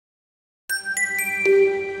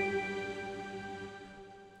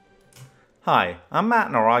Hi, I'm Matt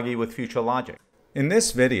Naragi with FutureLogic. In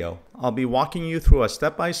this video, I'll be walking you through a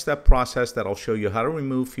step-by-step process that'll show you how to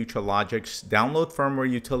remove FutureLogic's Download Firmware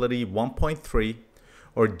Utility 1.3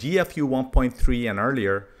 or DFU 1.3 and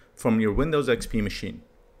earlier from your Windows XP machine.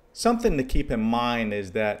 Something to keep in mind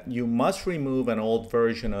is that you must remove an old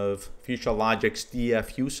version of FutureLogic's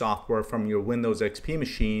DFU software from your Windows XP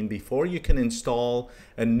machine before you can install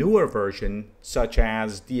a newer version such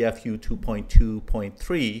as DFU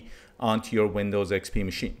 2.2.3 onto your Windows XP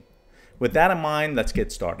machine. With that in mind, let's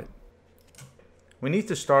get started. We need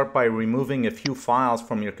to start by removing a few files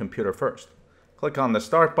from your computer first. Click on the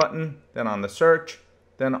Start button, then on the Search,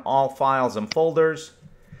 then All Files and Folders,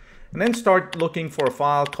 and then start looking for a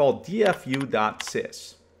file called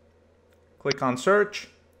dfu.sys. Click on Search.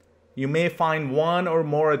 You may find one or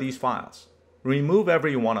more of these files. Remove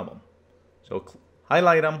every one of them. So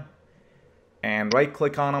highlight them and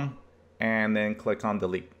right-click on them and then click on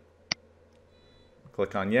Delete.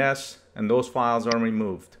 Click on Yes, and those files are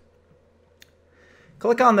removed.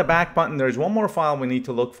 Click on the back button. There's one more file we need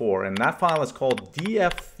to look for, and that file is called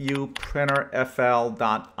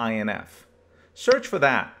dfuprinterfl.inf. Search for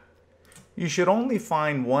that. You should only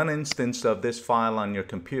find one instance of this file on your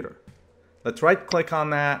computer. Let's right-click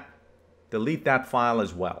on that, delete that file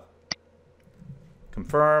as well.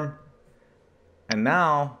 Confirm, and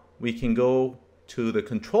now we can go to the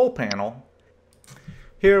control panel.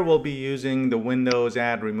 Here we'll be using the Windows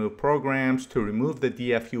Add Remove Programs to remove the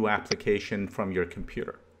DFU application from your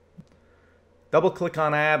computer. Double-click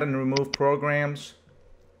on Add and Remove Programs,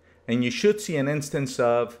 and you should see an instance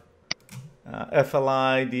of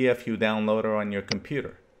FLI DFU Downloader on your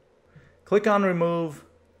computer. Click on Remove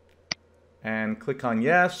and click on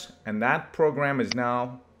Yes, and that program is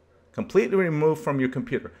now completely removed from your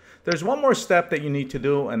computer. There's one more step that you need to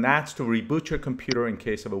do, and that's to reboot your computer in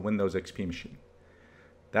case of a Windows XP machine.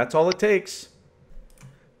 That's all it takes.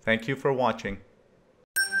 Thank you for watching.